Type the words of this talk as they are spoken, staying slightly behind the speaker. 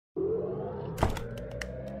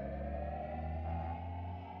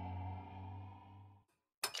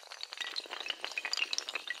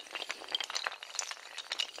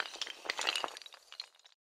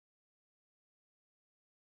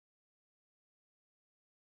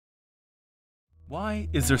Why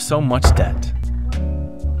is there so much debt?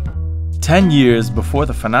 10 years before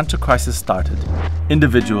the financial crisis started,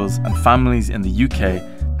 individuals and families in the UK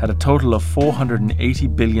had a total of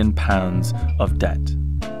 £480 billion of debt.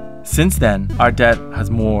 Since then, our debt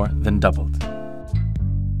has more than doubled.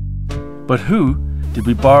 But who did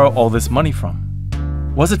we borrow all this money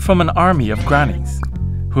from? Was it from an army of grannies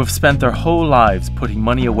who have spent their whole lives putting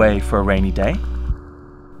money away for a rainy day?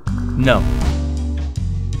 No.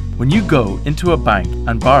 When you go into a bank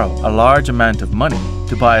and borrow a large amount of money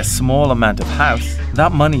to buy a small amount of house,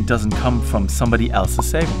 that money doesn't come from somebody else's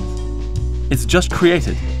savings. It's just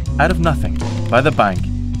created out of nothing by the bank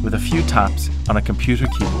with a few taps on a computer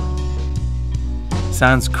keyboard.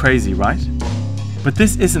 Sounds crazy, right? But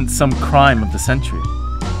this isn't some crime of the century.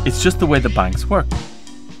 It's just the way the banks work.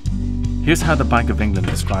 Here's how the Bank of England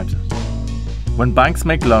describes it. When banks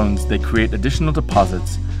make loans, they create additional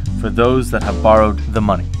deposits for those that have borrowed the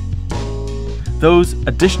money. Those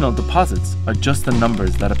additional deposits are just the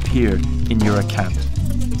numbers that appear in your account,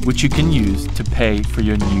 which you can use to pay for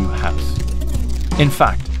your new house. In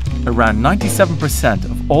fact, around 97%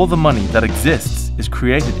 of all the money that exists is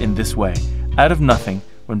created in this way, out of nothing,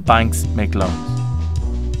 when banks make loans.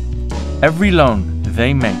 Every loan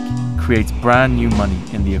they make creates brand new money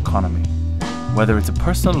in the economy, whether it's a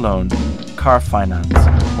personal loan, car finance,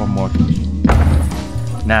 or mortgage.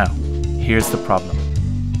 Now, here's the problem.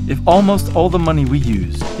 If almost all the money we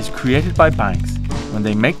use is created by banks when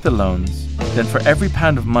they make the loans, then for every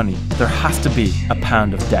pound of money, there has to be a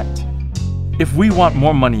pound of debt. If we want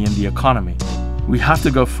more money in the economy, we have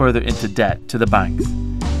to go further into debt to the banks,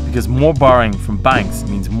 because more borrowing from banks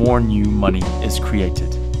means more new money is created.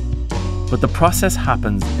 But the process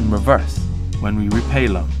happens in reverse when we repay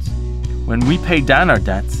loans. When we pay down our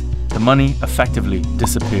debts, the money effectively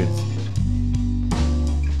disappears.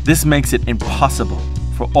 This makes it impossible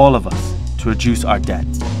for all of us to reduce our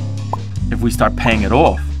debts. If we start paying it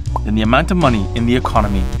off, then the amount of money in the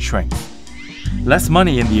economy shrinks. Less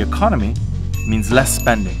money in the economy means less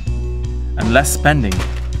spending, and less spending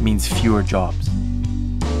means fewer jobs.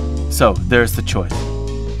 So there's the choice.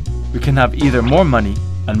 We can have either more money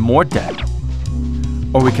and more debt,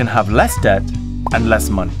 or we can have less debt and less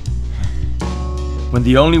money. When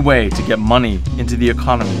the only way to get money into the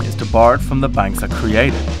economy is to borrow it from the banks that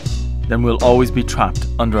create it, then we'll always be trapped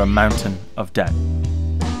under a mountain of debt.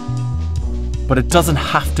 But it doesn't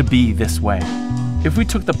have to be this way. If we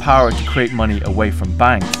took the power to create money away from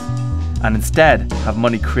banks, and instead have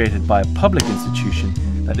money created by a public institution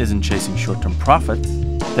that isn't chasing short-term profits,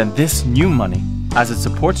 then this new money, as it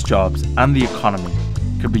supports jobs and the economy,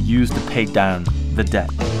 could be used to pay down the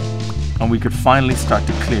debt. And we could finally start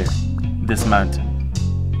to clear this mountain.